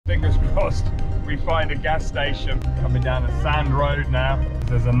cost, we find a gas station. Coming down a sand road now.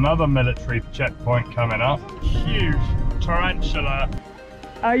 There's another military checkpoint coming up. Huge tarantula.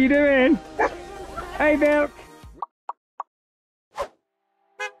 How you doing? Hey, Milk.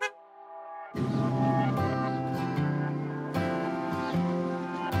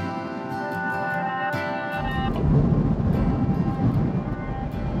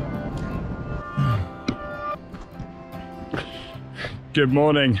 Good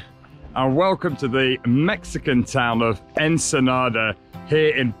morning and welcome to the Mexican town of Ensenada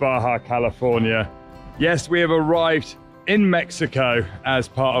here in Baja California. Yes, we have arrived in Mexico as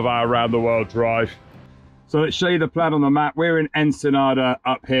part of our around the world drive. So let's show you the plan on the map. We're in Ensenada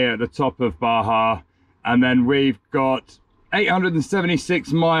up here at the top of Baja, and then we've got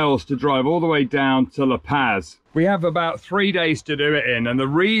 876 miles to drive all the way down to La Paz. We have about 3 days to do it in, and the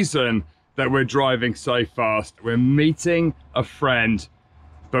reason that we're driving so fast, we're meeting a friend,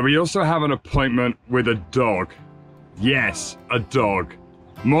 but we also have an appointment with a dog. Yes, a dog.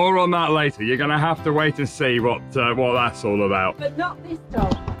 More on that later. You're gonna have to wait and see what that's all about. But not this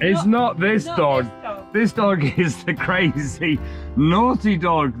dog. It's not this dog. This dog is the crazy, naughty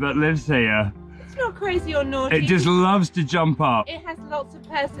dog that lives here. It's not crazy or naughty. It just loves to jump up. It has lots of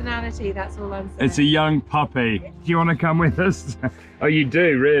personality, that's all I'm saying. It's a young puppy. Do you want to come with us? Oh, you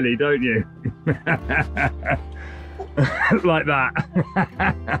do, really, don't you? Like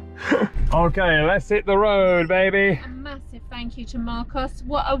that. Okay, let's hit the road, baby. A massive thank you to Marcos.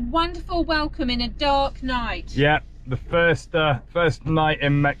 What a wonderful welcome in a dark night. Yeah, the first night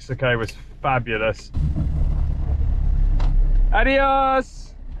in Mexico was fabulous.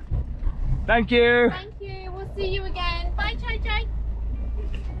 Adios. Thank you. Thank you. We'll see you again. Bye, Chai Chai.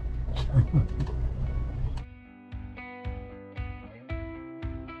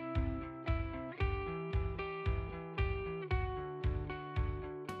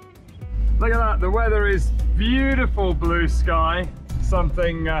 Look at that, the weather is beautiful blue sky,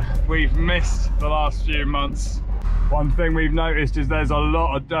 something we've missed the last few months. One thing we've noticed is there's a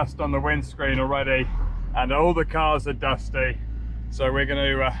lot of dust on the windscreen already, and all the cars are dusty. So we're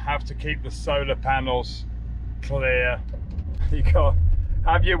going to have to keep the solar panels clear. You got to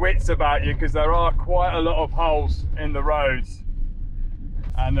have your wits about you because there are quite a lot of holes in the roads.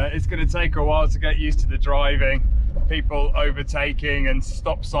 And it's going to take a while to get used to the driving. People overtaking and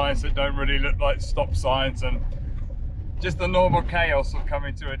stop signs that don't really look like stop signs, and just the normal chaos of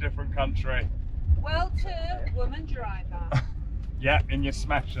coming to a different country. Well to woman driver. Yeah, and you're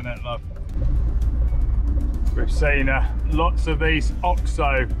smashing it, love. We've seen lots of these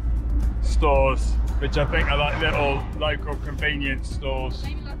OXXO stores, which I think are like little local convenience stores.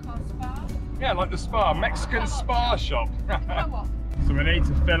 Maybe like our spa? Yeah, like the spa, Mexican spa shop. So we need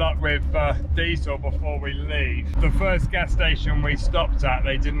to fill up with diesel before we leave. The first gas station we stopped at,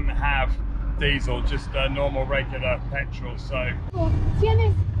 they didn't have diesel, just normal regular petrol, so...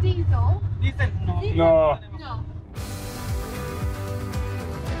 ¿Tienes diesel? No. No.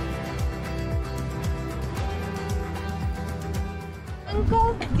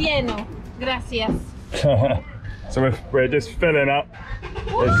 Uncle lleno. Gracias. So we're just filling up.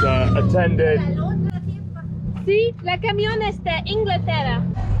 It's attended. Sí, la camión es de Inglaterra.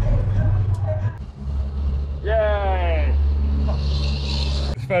 Yay!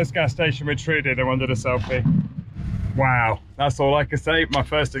 First gas station with Trudy, I wanted a selfie. Wow, that's all I can say. My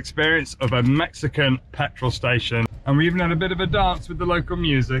first experience of a Mexican petrol station. And we even had a bit of a dance with the local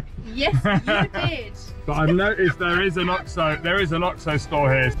music. Yes, you did. But I've noticed there is an OXXO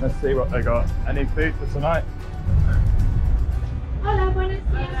store here. Let's see what they got. Any food for tonight? Hola, buenos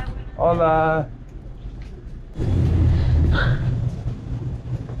días. Hola.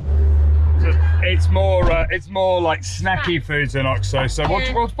 It's more like snacky foods in OXXO, so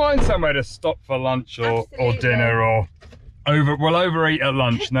we'll find somewhere to stop for lunch or dinner, or we'll overeat at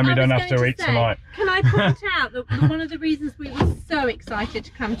lunch and then we don't have to eat tonight. Can I point out that one of the reasons we were so excited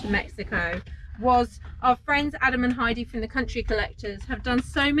to come to Mexico was our friends Adam and Heidi from the Country Collectors have done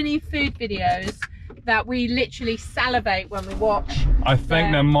so many food videos that we literally salivate when we watch. I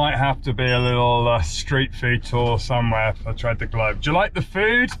think there might have to be a little street food tour somewhere for Tread the Globe. Do you like the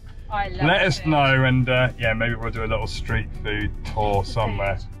food? I love Let us know, and yeah, maybe we'll do a little street food tour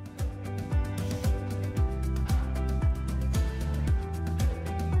somewhere.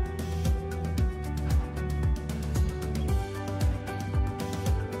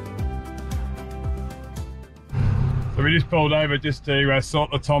 So we just pulled over just to sort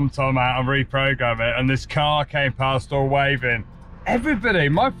the TomTom out and reprogram it, and this car came past all waving. Everybody,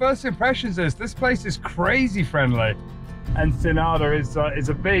 my first impressions is this place is crazy friendly. Ensenada is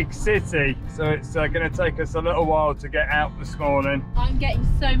a big city, so it's going to take us a little while to get out this morning. I'm getting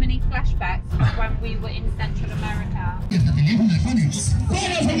so many flashbacks of when we were in Central America.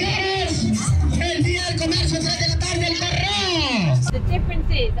 The difference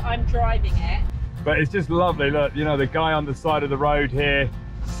is I'm driving it. But it's just lovely. Look, you know, the guy on the side of the road here,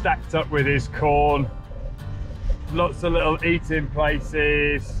 stacked up with his corn. Lots of little eating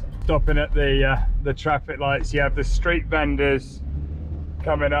places. Stopping at the traffic lights. You have the street vendors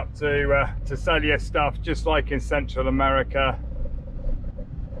coming up to sell your stuff, just like in Central America.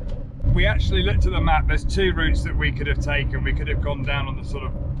 We actually looked at the map. There's two routes that we could have taken. We could have gone down on the sort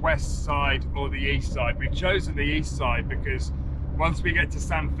of west side or the east side. We've chosen the east side because once we get to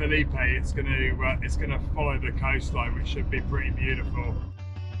San Felipe, it's going to follow the coastline, which should be pretty beautiful.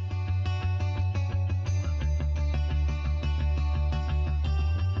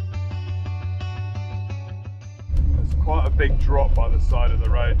 There's quite a big drop by the side of the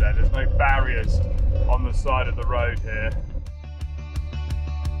road there. There's no barriers on the side of the road here.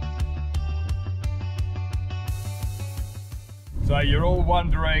 So you're all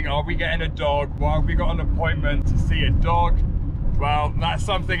wondering, are we getting a dog? Why have we got an appointment to see a dog? Well, that's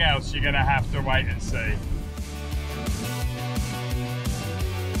something else you're going to have to wait and see.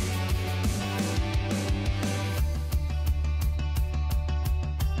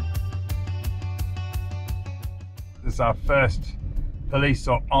 This is our first police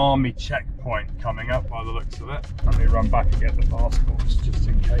or army checkpoint coming up by the looks of it. Let me run back and get the passports just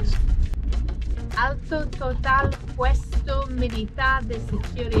in case. Alto total puesto militar de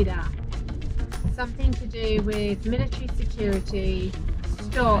seguridad. Something to do with military security.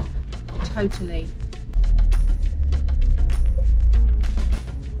 Stop totally.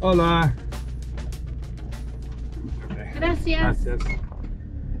 Hola. Gracias. Gracias.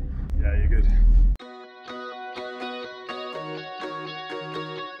 Yeah, you're good.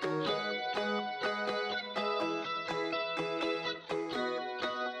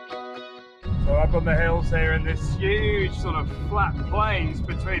 So up on the hills here in this huge sort of flat plains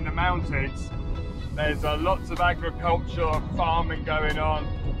between the mountains, there's lots of agriculture, farming going on.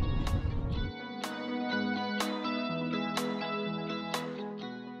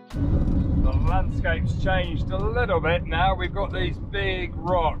 The landscape's changed a little bit now. We've got these big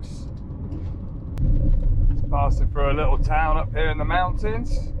rocks. It's passing through a little town up here in the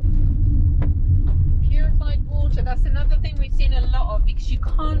mountains. Purified water, that's another thing we've seen a lot of, because you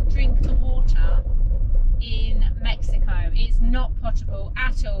can't drink the water in Mexico. It's not potable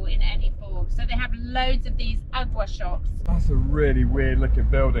at all in any form. So they have loads of these agua shops. That's a really weird looking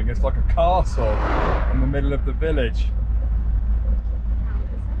building. It's like a castle in the middle of the village.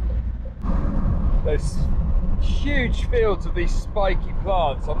 There's huge fields of these spiky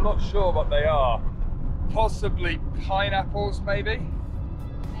plants. I'm not sure what they are. Possibly pineapples, maybe?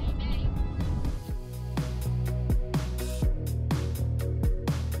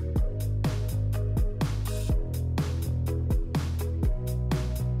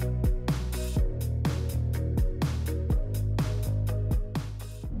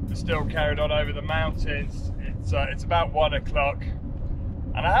 Still carried on over the mountains. It's about 1 o'clock,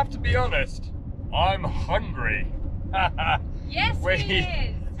 and I have to be honest, I'm hungry. Yes, he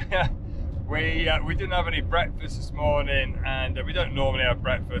is. We didn't have any breakfast this morning, and we don't normally have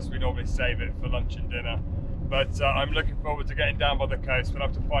breakfast. We normally save it for lunch and dinner. But I'm looking forward to getting down by the coast. We'll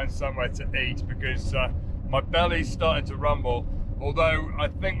have to find somewhere to eat because my belly's starting to rumble. Although I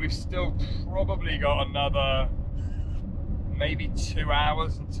think we've still probably got another maybe 2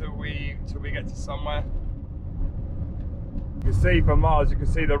 hours until we get to somewhere. You can see from Mars, you can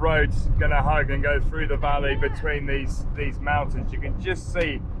see the road's gonna hug and go through the valley between these mountains. You can just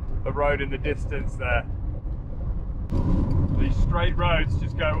see the road in the distance there. These straight roads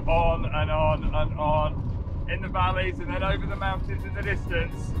just go on and on and on in the valleys and then over the mountains in the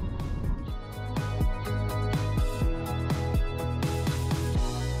distance.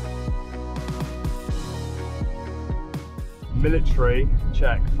 Military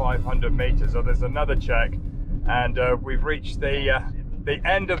check 500 meters, or there's another check, and we've reached the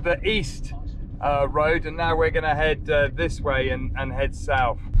end of the east road, and now we're going to head this way and head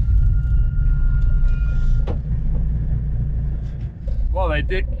south. Well,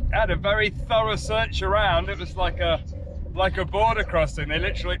 they had a very thorough search around. It was like a border crossing. They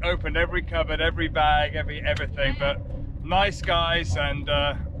literally opened every cupboard, every bag, everything. But nice guys, and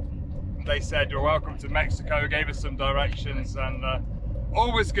they said you're welcome to Mexico, gave us some directions, and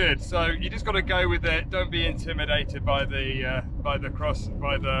all was good. So you just got to go with it. Don't be intimidated by the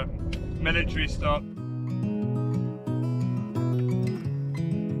military stop.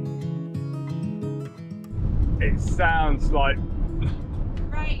 It sounds like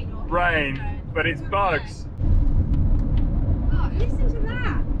rain, but it's bugs. Oh, listen to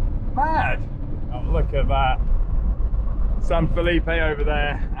that. Mad. Oh, look at that. San Felipe over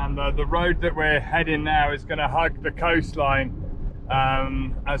there, and the road that we're heading now is going to hug the coastline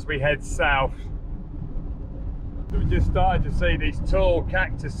as we head south. We just started to see these tall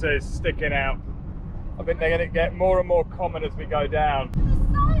cactuses sticking out. I think they're going to get more and more common as we go down.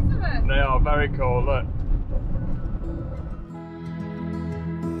 The size of it. They are very cool, look.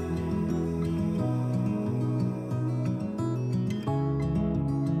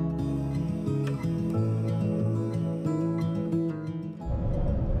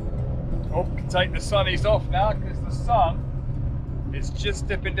 Oh, can take the sunnies off now because the sun is just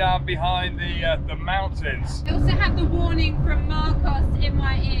dipping down behind the mountains. I also have the warning from Marcos in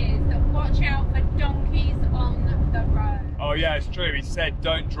my ears that watch out for donkeys on the road. Oh yeah, it's true. He said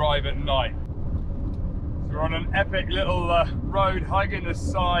don't drive at night. So we're on an epic little road hugging the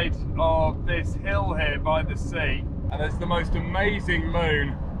side of this hill here by the sea, and there's the most amazing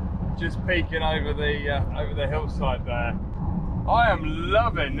moon just peeking over the hillside there. I am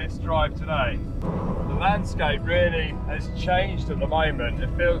loving this drive today. The landscape really has changed at the moment.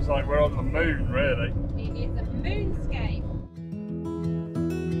 It feels like we're on the moon, really. It is a moonscape.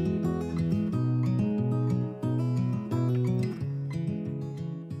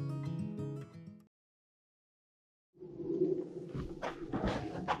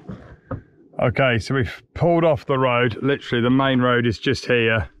 Okay, so we've pulled off the road. Literally, the main road is just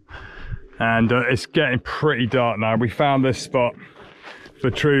here. And it's getting pretty dark now. We found this spot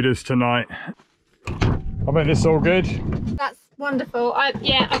for Trudy's tonight. I think this is all good. That's wonderful.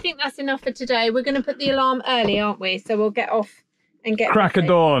 Yeah, I think that's enough for today. We're going to put the alarm early, aren't we? So we'll get off and get crack of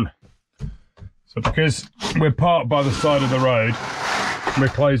dawn. So because we're parked by the side of the road,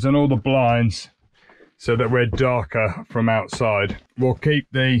 we're closing all the blinds so that we're darker from outside. We'll keep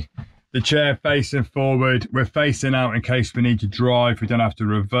the chair facing forward. We're facing out in case we need to drive. We don't have to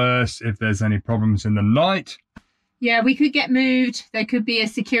reverse if there's any problems in the night. Yeah, we could get moved. There could be a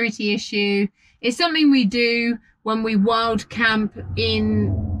security issue. It's something we do when we wild camp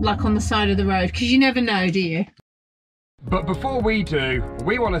in, like, on the side of the road, because you never know, do you? But before we do,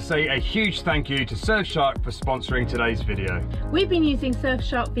 we want to say a huge thank you to Surfshark for sponsoring today's video. We've been using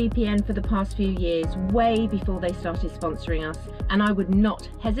Surfshark VPN for the past few years, way before they started sponsoring us, and I would not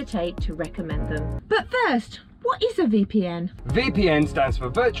hesitate to recommend them. But first, what is a VPN? VPN stands for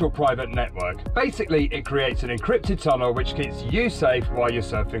Virtual Private Network. Basically, it creates an encrypted tunnel which keeps you safe while you're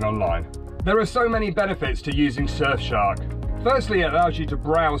surfing online. There are so many benefits to using Surfshark. Firstly, it allows you to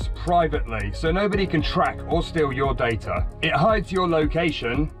browse privately so nobody can track or steal your data. It hides your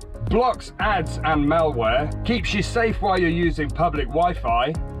location, blocks ads and malware, keeps you safe while you're using public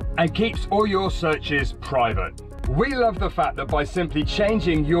Wi-Fi, and keeps all your searches private. We love the fact that by simply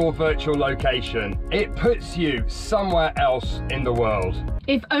changing your virtual location, it puts you somewhere else in the world.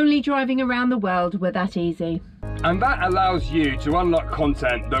 If only driving around the world were that easy. And that allows you to unlock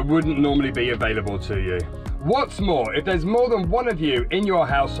content that wouldn't normally be available to you. What's more, if there's more than one of you in your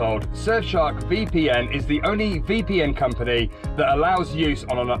household, Surfshark VPN is the only VPN company that allows use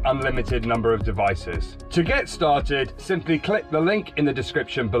on an unlimited number of devices. To get started, simply click the link in the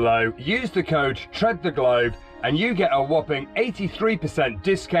description below, use the code TREADTHEGLOBE, and you get a whopping 83%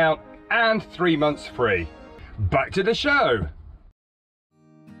 discount and 3 months free. Back to the show.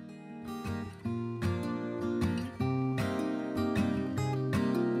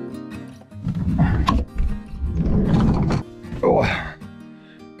 Oh,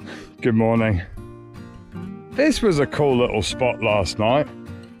 good morning. This was a cool little spot last night.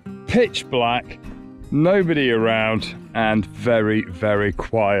 Pitch black, nobody around, and very, very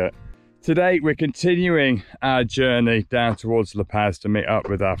quiet. Today we're continuing our journey down towards La Paz to meet up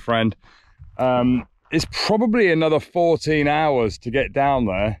with our friend. It's probably another 14 hours to get down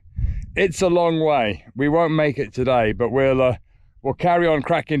there. It's a long way. We won't make it today, but we'll carry on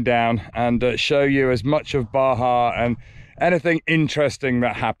cracking down and show you as much of Baja and anything interesting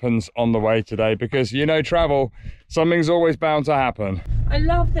that happens on the way today, because you know, travel, something's always bound to happen. I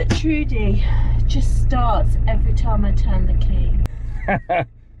love that Trudy just starts every time I turn the key.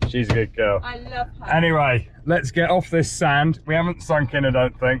 She's a good girl. I love her. Anyway, let's get off this sand. We haven't sunk in, I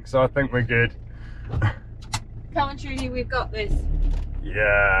don't think, so I think we're good. Come on, Trudy, we've got this.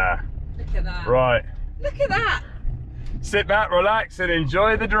 Yeah. Look at that. Right. Look at that. Sit back, relax, and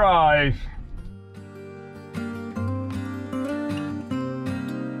enjoy the drive.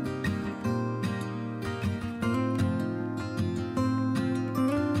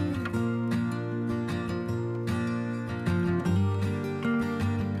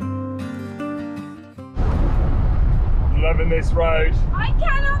 loving this road. I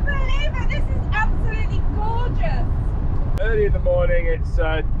cannot believe it. This is absolutely gorgeous. Early in the morning, it's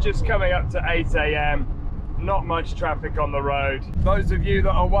just coming up to 8 AM. Not much traffic on the road. Those of you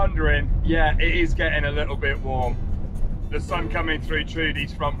that are wondering, yeah, it is getting a little bit warm. The sun coming through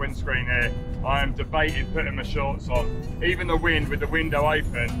Trudy's front windscreen here. I am debating putting my shorts on. Even the wind with the window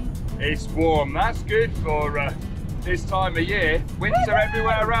open, it's warm. That's good for this time of year. Winter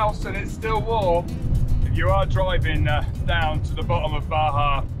everywhere else and it's still warm. If you are driving down to the bottom of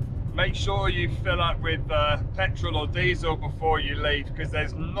Baja, make sure you fill up with petrol or diesel before you leave, because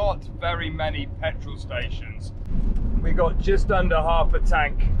there's not very many petrol stations. We got just under half a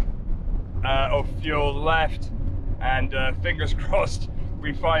tank of fuel left, and fingers crossed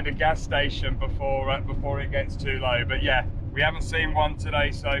we find a gas station before it gets too low. But yeah, we haven't seen one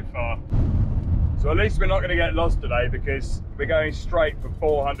today so far. So at least we're not going to get lost today, because we're going straight for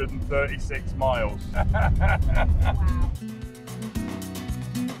 436 miles. Wow.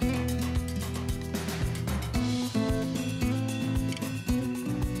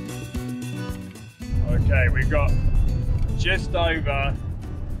 Okay, we've got just over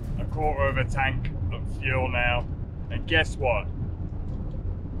a quarter of a tank of fuel now, and guess what?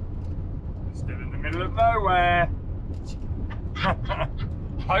 We're still in the middle of nowhere.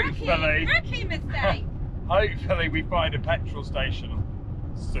 Hopefully, Rookie mistake. hopefully we find a petrol station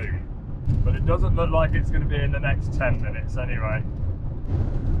soon, but it doesn't look like it's going to be in the next 10 minutes anyway.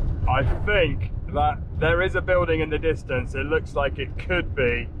 I think that there is a building in the distance. It looks like it could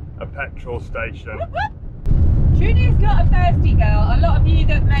be a petrol station. Trudy's not a thirsty girl. A lot of you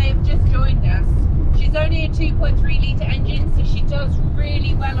that may have just joined us, she's only a 2.3 litre engine, so she does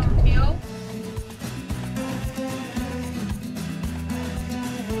really well on fuel.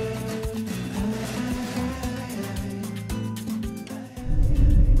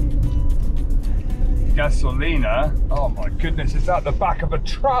 Gasolina, oh my goodness, is that the back of a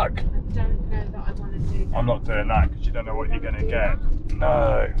truck? I don't know that I want to do that. I'm not doing that because you don't know what you're going to get.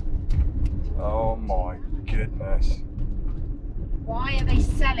 No. Oh my goodness. Why are they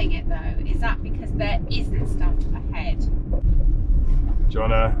selling it though? Is that because there isn't stuff ahead? Do you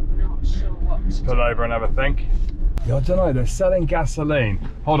want to Not sure what to pull do. over and have a think? Yeah, I don't know, they're selling gasoline.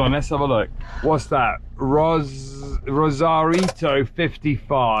 Hold on, let's have a look. What's that? Rosarito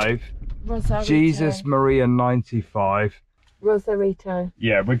 55. Rosarito. Jesus Maria 95. Rosarito.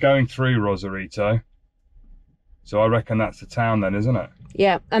 Yeah, we're going through Rosarito. So I reckon that's the town then, isn't it?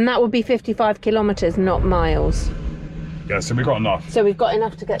 Yeah, and that would be 55 kilometres, not miles. Yeah, so we've got enough. So we've got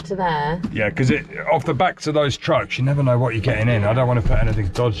enough to get to there. Yeah, because off the backs of those trucks, you never know what you're getting in. I don't want to put anything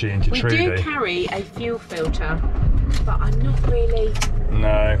dodgy into We Trudy. do carry a fuel filter, but I'm not really...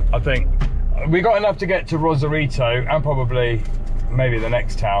 No, I think we got enough to get to Rosarito and probably maybe the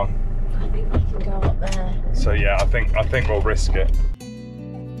next town. I think we can go up there. So yeah, I think we'll risk it.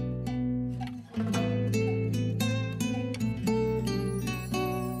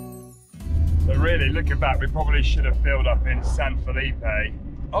 So really, looking back, we probably should have filled up in San Felipe.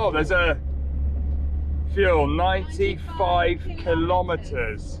 Oh, there's a fuel 95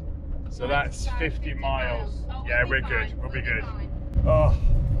 kilometers. So that's 50 miles. Yeah, we're good. We'll be good. Oh,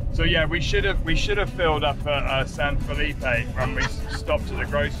 so yeah, we should have filled up at San Felipe when we stopped at the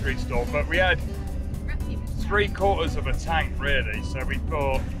grocery store, but we had 3/4 of a tank really. So we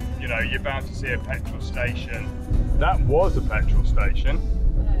thought, you know, you're bound to see a petrol station. That was a petrol station.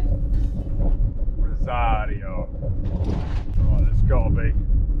 Rosario. Right, there's got to be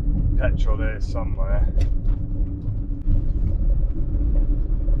petrol there somewhere.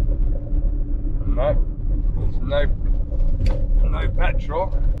 No, there's no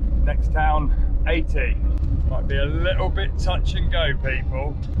petrol. Next town, 80. Might be a little bit touch and go,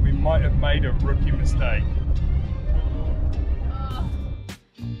 people. We might have made a rookie mistake.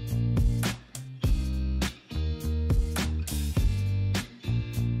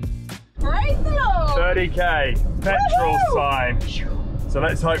 Praise the Lord! 30k petrol sign. So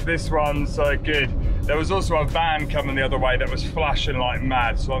let's hope this one's good. There was also a van coming the other way that was flashing like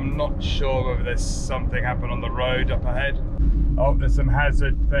mad, so I'm not sure whether there's something happened on the road up ahead. Oh, there's some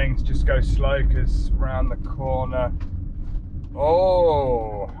hazard things. Just go slow because round the corner.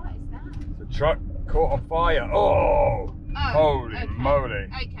 Oh, What is that? the truck caught on fire. Oh, holy okay. moly.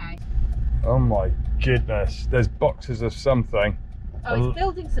 Okay. Oh my goodness. There's boxes of something. Oh, it's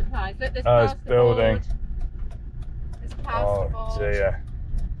building supplies. Look, there's Oh, it's plasterboard. building. There's Oh plasterboard. dear.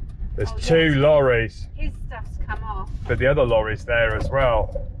 There's Oh, two yes. lorries, His stuff's come off. but the other lorry's there as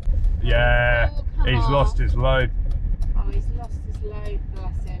well. Yeah, Oh, come he's on. lost his load. Oh, he's lost his load,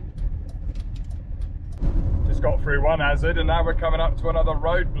 bless him. Just got through one hazard and now we're coming up to another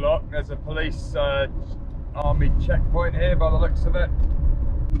roadblock. There's a police army checkpoint here by the looks of it.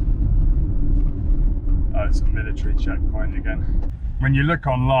 Oh, it's a military checkpoint again. When you look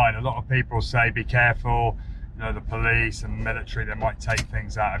online, a lot of people say be careful, you know, the police and military, they might take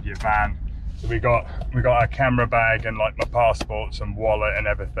things out of your van. So we got our camera bag and like my passports and wallet and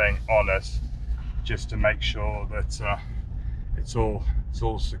everything on us, just to make sure that it's all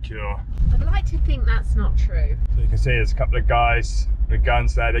secure. I'd like to think that's not true. So you can see there's a couple of guys with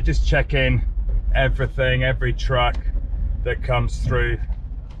guns there. They just check in everything, every truck that comes through.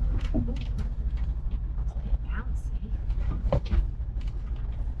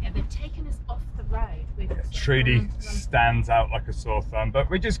 Yeah, they've taken us off the road. Trudy stands out like a sore thumb, but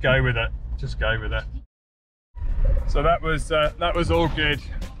we just go with it. Just go with it. So that was all good.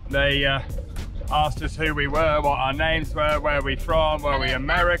 They asked us who we were, what our names were, where we from, were we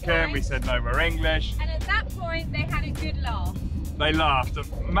American? We said no, we're English. And at that point, they had a good laugh. They laughed.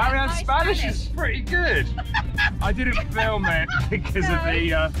 Marianne's Spanish is pretty good. I didn't film it because of the...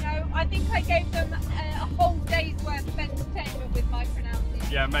 No, I think I gave them a whole day's worth of entertainment with my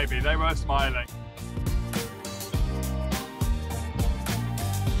pronunciation. Yeah, maybe. They were smiling.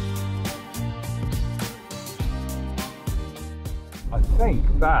 I think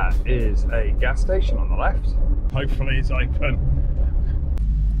that is a gas station on the left. Hopefully it's open.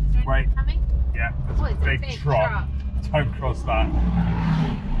 Wait. Coming? Yeah, there's Oh, a big truck. Don't cross that.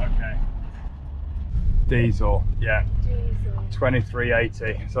 Okay. Diesel, yeah. Diesel.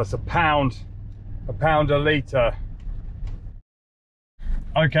 23.80. So it's a pound a litre.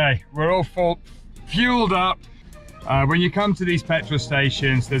 Okay, we're all fueled up. When you come to these petrol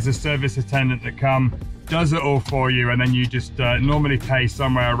stations, there's a service attendant that does it all for you, and then you just normally pay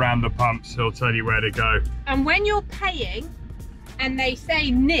somewhere around the pumps. He'll tell you where to go. And when you're paying and they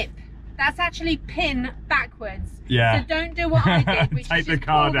say nip, that's actually pin backwards. Yeah. So don't do what I did, which take is the just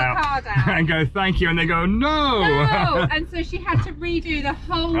card pull out, the card out and go thank you, and they go no. No! And so she had to redo the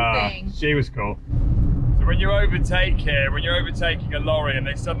whole thing. She was cool. So when you overtake here, when you're overtaking a lorry and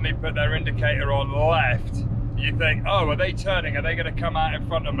they suddenly put their indicator on left, you think, oh, are they turning? Are they going to come out in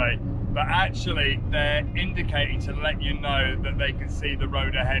front of me? But actually, they're indicating to let you know that they can see the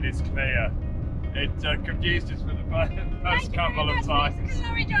road ahead is clear. It confused us for the first couple of times.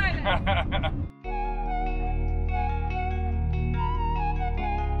 Lorry driver.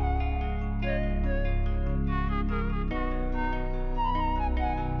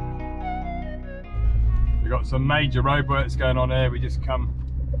 We've got some major roadworks going on here. We just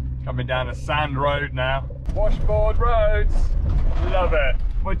coming down a sand road now. Washboard roads, love it.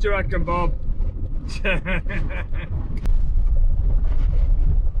 What do you reckon, Bob?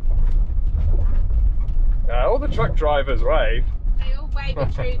 All the truck drivers wave. They all wave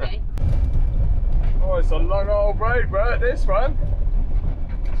at Trudy. Oh, it's a long old roadwork, this one.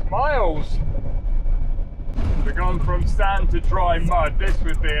 It's miles. We've gone from sand to dry mud. This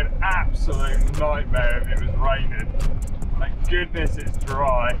would be an absolute nightmare if it was raining. Thank goodness it's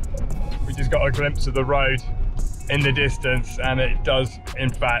dry. We just got a glimpse of the road in the distance, and it does in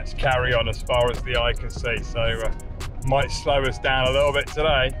fact carry on as far as the eye can see, so might slow us down a little bit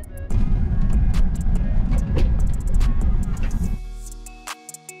today.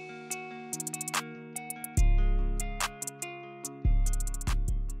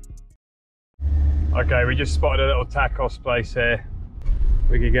 Okay, we just spotted a little tacos place here.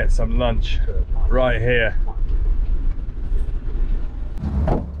 We could get some lunch right here.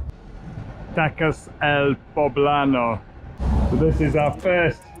 Tacos El Poblano. So this is our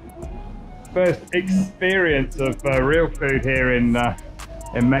first experience of real food here in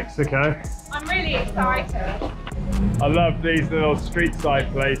Mexico. I'm really excited. I love these little street side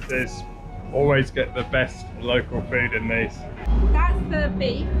places. Always get the best local food in these. That's the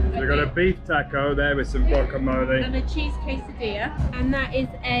beef. We've got a beef taco there with some guacamole. And a cheese quesadilla. And that is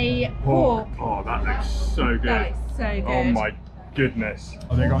a pork. Oh, that looks so good. That is so good. Oh my goodness.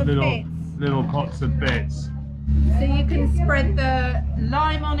 Oh, they got little pots of bits. So you can spread the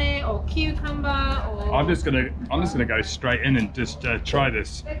lime on it, or cucumber, or... I'm just gonna go straight in and just try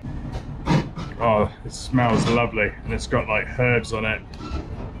this. Oh, it smells lovely, and it's got like herbs on it.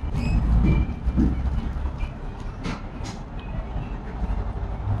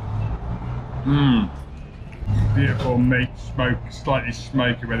 Mmm. Beautiful meat, slightly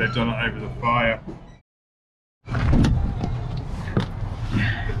smoky where they've done it over the fire.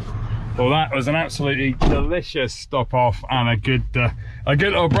 Well, that was an absolutely delicious stop off and a good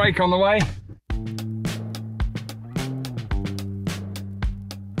little break on the way.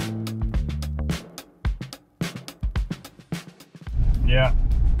 Yeah,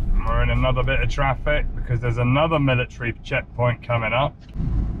 we're in another bit of traffic because there's another military checkpoint coming up.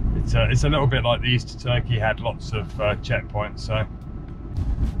 It's a little bit like the Easter Turkey had lots of checkpoints, so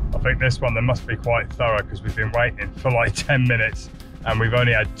I think this one, they must be quite thorough because we've been waiting for like 10 minutes and we've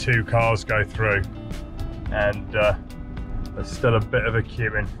only had 2 cars go through, and there's still a bit of a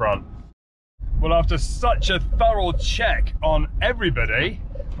queue in front. Well, after such a thorough check on everybody,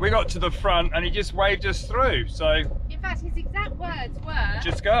 we got to the front and he just waved us through. So in fact, his exact words were,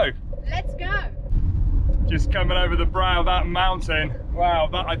 just go. Let's go. Just coming over the brow of that mountain. Wow,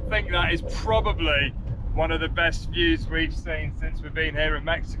 I think that is probably one of the best views we've seen since we've been here in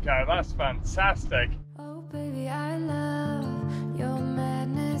Mexico. That's fantastic. Oh baby, I love your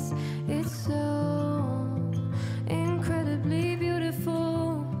madness. It's so incredibly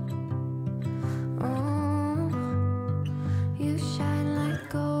beautiful. Oh, you shine like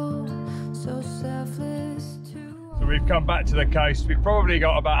gold, so selfless too. So we've come back to the coast. We've probably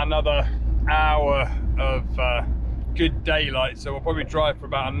got about another hour of good daylight, so we'll probably drive for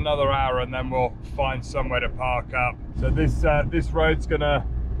about another hour and then we'll find somewhere to park up. So this road's gonna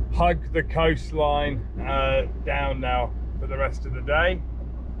hug the coastline down now for the rest of the day.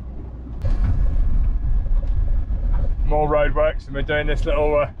 More roadworks, and we're doing this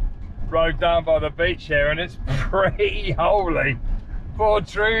little road down by the beach here, and it's pretty holy. Poor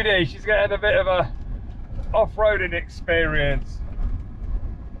Trudy, she's getting a bit of a off-roading experience.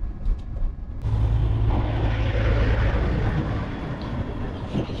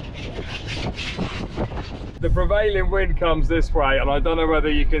 The prevailing wind comes this way, and I don't know whether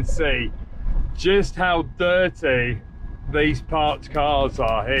you can see just how dirty these parked cars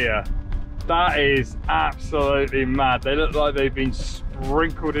are here. That is absolutely mad. They look like they've been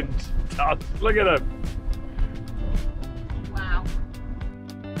sprinkled in dust. Look at them. Wow.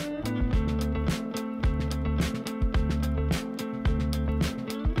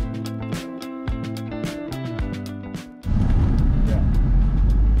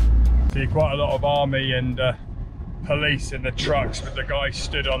 See quite a lot of army and police in the trucks with the guy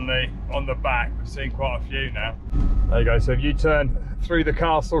stood on the back. We've seen quite a few now. There you go. So if you turn through the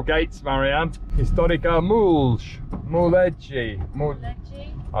castle gates, Marianne, Historica Muleggi.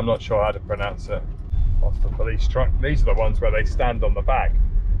 I'm not sure how to pronounce it. That's the police truck. These are the ones where they stand on the back.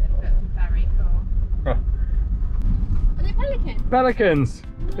 Very cool. Huh. Are they pelicans? Pelicans.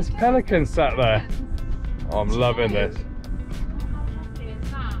 There's pelicans sat there. Oh, I'm loving this.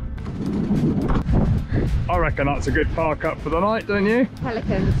 I reckon that's a good park up for the night, don't you?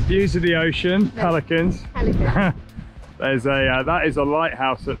 Pelicans. Views of the ocean, pelicans. Pelicans. There's a that is a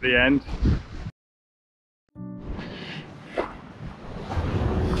lighthouse at the end.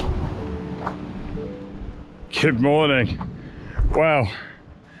 Good morning. Well,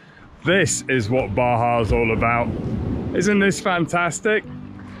 this is what Baja's all about. Isn't this fantastic?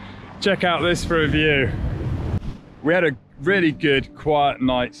 Check out this for a view. We had a really good quiet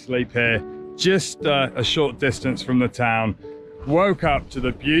night's sleep here, just a short distance from the town. Woke up to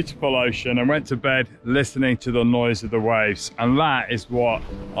the beautiful ocean and went to bed listening to the noise of the waves, and that is what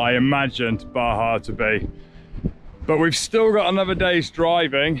I imagined Baja to be. But we've still got another day's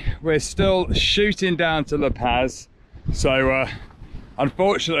driving. We're still shooting down to La Paz, so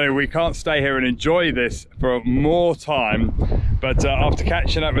unfortunately we can't stay here and enjoy this for more time, but after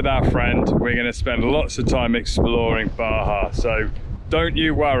catching up with our friend, we're going to spend lots of time exploring Baja, so don't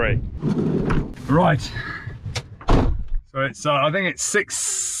you worry. Right, so it's I think it's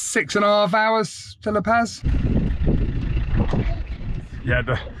six and a half hours to La Paz. Yeah,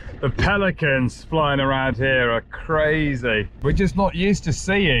 the pelicans flying around here are crazy. We're just not used to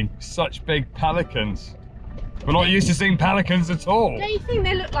seeing such big pelicans. We're not used to seeing pelicans at all. Don't you think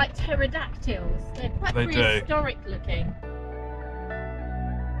they look like pterodactyls? They're quite prehistoric looking.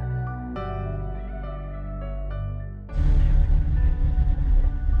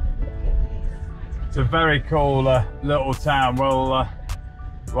 It's a very cool little town.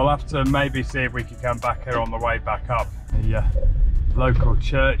 We'll have to maybe see if we can come back here on the way back up. The local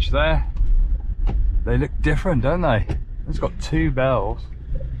church there. They look different, don't they? It's got 2 bells.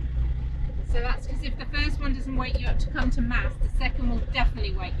 So that's because if the first one doesn't wake you up to come to mass, the second will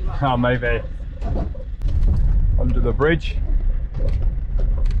definitely wake you up. Oh, maybe. Under the bridge.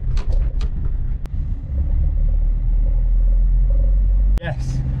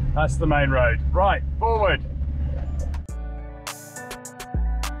 Yes, that's the main road. Right, forward.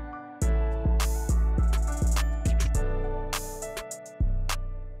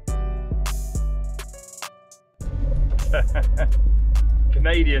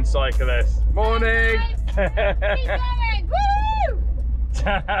 Canadian cyclist. Morning. Keep going. Woo!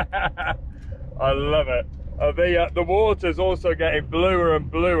 I love it. The water's also getting bluer and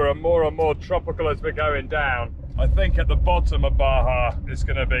bluer and more tropical as we're going down. I think at the bottom of Baja it's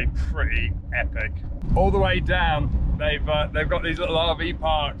going to be pretty epic. All the way down, they've got these little RV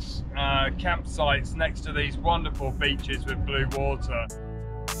parks, campsites next to these wonderful beaches with blue water.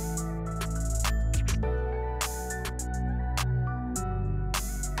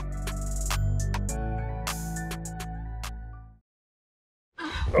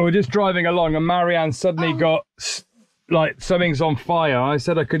 We're just driving along and Marianne suddenly got like something's on fire. I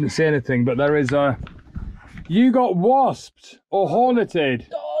said I couldn't see anything, but there is a... You got wasped or horneted.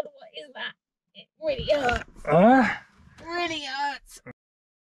 God, what is that? It really hurts. Really hurts.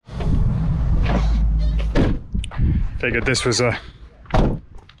 Figured this was a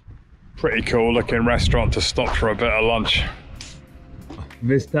pretty cool looking restaurant to stop for a bit of lunch.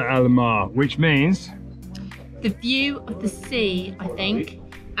 Vista Al Mar, which means? The view of the sea, I think.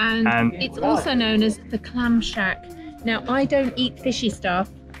 And it's also known as the Clam Shack. Now, I don't eat fishy stuff,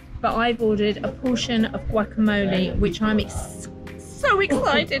 but I've ordered a portion of guacamole, which I'm so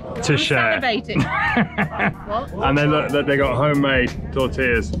excited to share. Salivating. What? And they look that they got homemade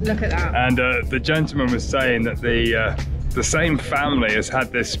tortillas. Look at that. And the gentleman was saying that the same family has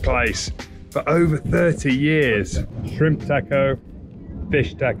had this place for over 30 years. Shrimp taco,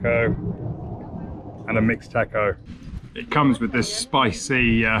 fish taco, and a mixed taco. It comes with this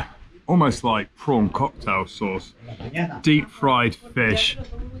spicy, almost like prawn cocktail sauce, deep fried fish,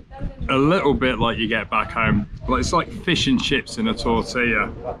 a little bit like you get back home, but it's like fish and chips in a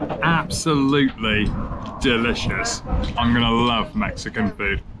tortilla. Absolutely delicious. I'm gonna love Mexican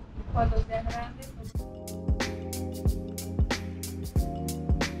food.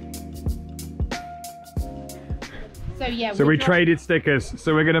 So yeah. So we traded stickers.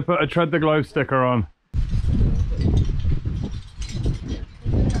 So we're gonna put a Tread the Globe sticker on.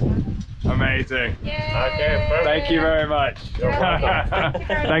 Amazing. Yay. Okay, perfect. Thank you very much.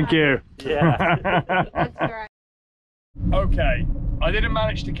 Thank you. Yeah. That's great. Okay, I didn't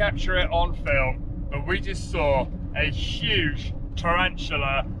manage to capture it on film, but we just saw a huge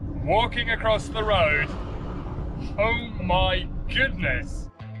tarantula walking across the road. Oh my goodness.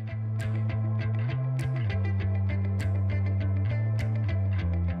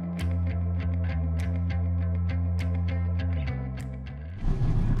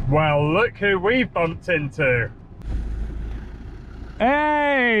 Well, look who we bumped into.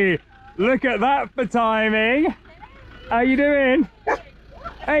 Hey, look at that for timing. How you doing?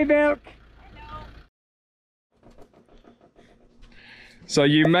 Hey, Milk. So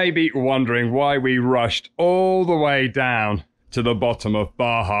you may be wondering why we rushed all the way down to the bottom of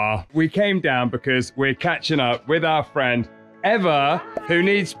Baja. We came down because we're catching up with our friend Eva, who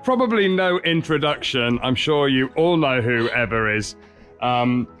needs probably no introduction. I'm sure you all know who Eva is.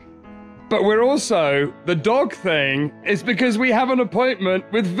 But we're also, the dog thing is because we have an appointment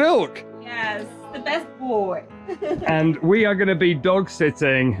with Vilk. Yes, the best boy. And we are going to be dog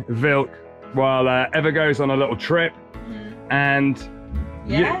sitting Vilk while Eva goes on a little trip. And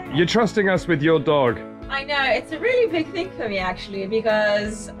you're trusting us with your dog. I know, it's a really big thing for me actually,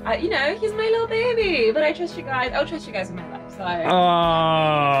 because, you know, he's my little baby, but I trust you guys. I'll trust you guys with my life, so. Oh,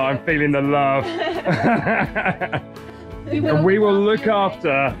 I'm feeling the love. And we will look after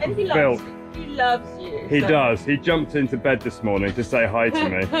and he Vilk. loves you. He loves you. He does. He jumped into bed this morning to say hi to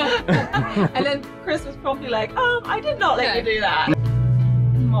me. And then Chris was probably like, I did not let you do that.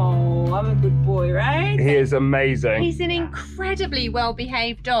 Oh, I'm a good boy, right? He is amazing. He's an incredibly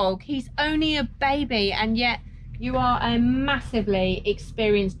well-behaved dog. He's only a baby, and yet you are a massively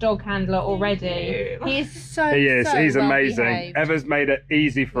experienced dog handler already. He is so He's well amazing. behaved. Eva's made it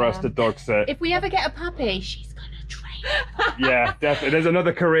easy for us to dog sit. If we ever get a puppy, she's gonna train him. Yeah, definitely. There's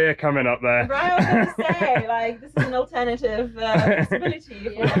another career coming up there. Right, I was going to say, like, this is an alternative possibility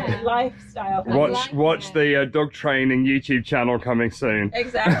for lifestyle. Watch the dog training YouTube channel coming soon.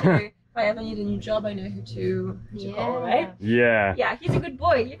 Exactly. If I ever need a new job, I know who to call, right? Yeah. Yeah, he's a good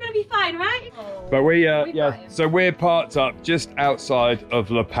boy. You're going to be fine, right? But so we're parked up just outside of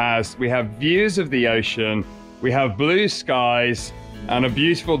La Paz. We have views of the ocean, we have blue skies, and a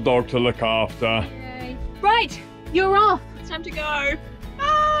beautiful dog to look after. Yay. Right, you're off. It's time to go.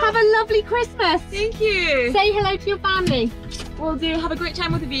 Have a lovely Christmas. Thank you. Say hello to your family. We'll do. Have a great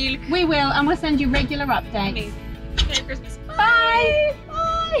time with the Vilk. We will, and we'll send you regular updates. Amazing. Merry Christmas. Bye.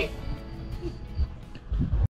 Bye.